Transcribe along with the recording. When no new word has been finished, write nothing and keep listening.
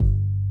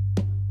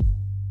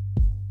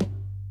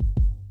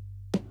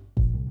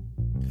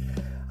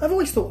I've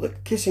always thought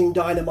that Kissing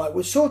Dynamite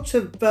was sort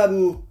of,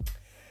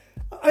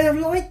 I have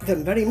liked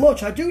them very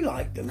much. I do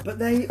like them, but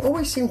they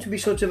always seem to be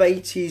sort of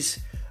 80s,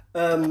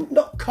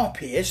 not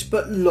copyists,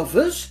 but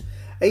lovers.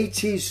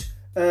 80s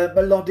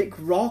melodic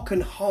rock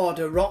and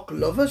harder rock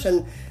lovers,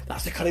 and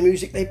that's the kind of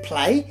music they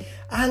play.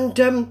 And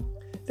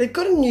they've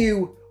got a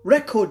new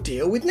record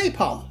deal with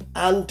Napalm,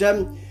 and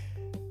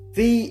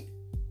the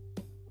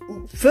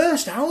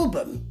first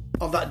album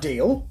of that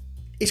deal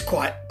is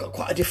got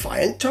quite a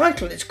defiant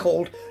title. It's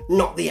called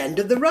Not the End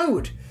of the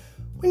Road.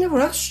 We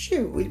never asked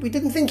you. We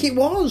didn't think it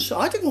was.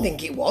 I didn't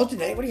think it was.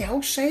 Did anybody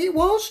else say it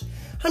was?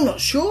 I'm not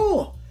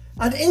sure.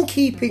 And in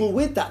keeping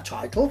with that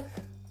title,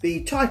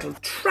 the title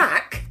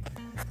track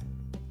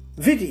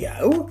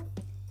video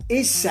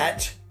is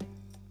set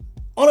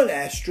on an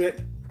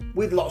airstrip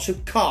with lots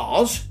of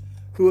cars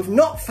who have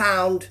not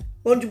found,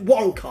 well,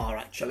 one car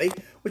actually,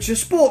 which is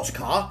a sports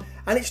car,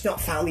 and it's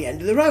not found the end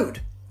of the road.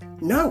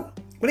 No,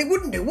 well, it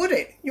wouldn't do, would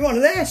it? You're on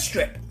an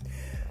airstrip.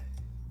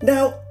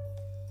 Now,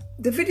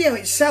 the video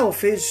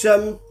itself is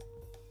the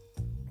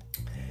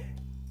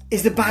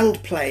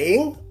band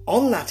playing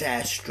on that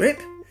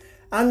airstrip,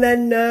 and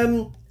then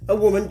a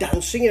woman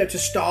dancing, to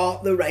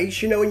start the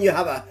race. When you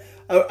have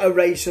a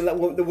race and the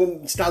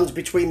woman stands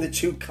between the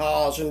two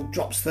cars and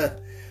drops the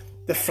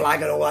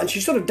flag and all that, and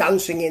she's sort of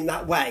dancing in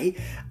that way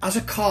as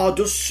a car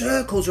does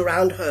circles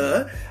around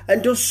her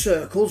and does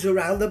circles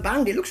around the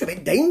band. It looks a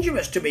bit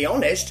dangerous, to be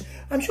honest.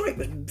 I'm sure it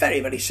was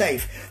very, very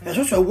safe. There's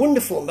also a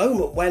wonderful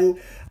moment when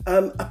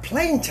a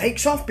plane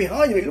takes off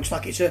behind them. It looks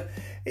like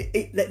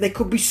they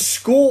could be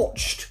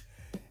scorched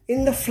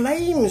in the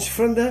flames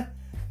from the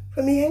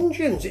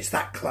engines. It's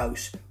that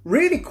close.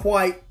 Really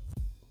quite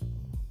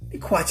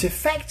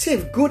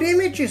effective. Good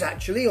images,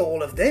 actually,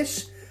 all of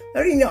this.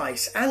 Very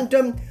nice. And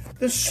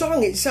the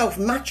song itself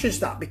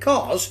matches that,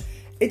 because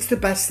it's the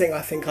best thing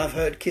I think I've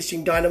heard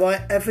Kissing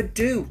Dynamite ever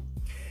do.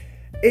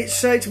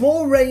 It's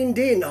more reined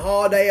in,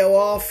 hard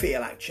AOR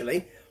feel,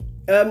 actually.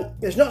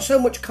 There's not so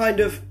much kind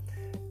of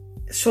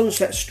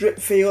Sunset Strip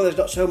feel. There's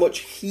not so much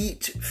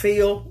Heat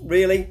feel,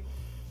 really.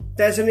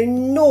 There's an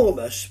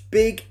enormous,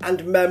 big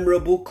and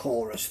memorable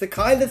chorus. The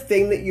kind of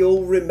thing that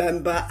you'll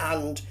remember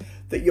and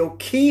that you'll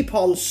keep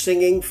on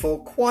singing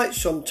for quite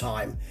some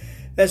time.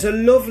 There's a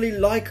lovely,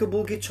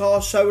 likeable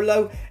guitar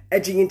solo,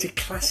 edging into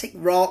classic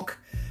rock.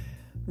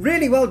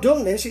 Really well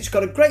done, this. It's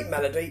got a great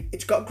melody.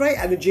 It's got great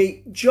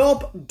energy.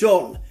 Job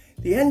done.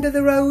 The end of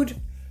the road?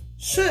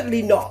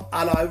 Certainly not.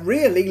 And I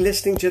really,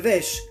 listening to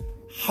this,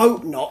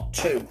 hope not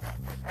too.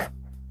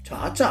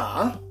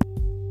 Ta-ta.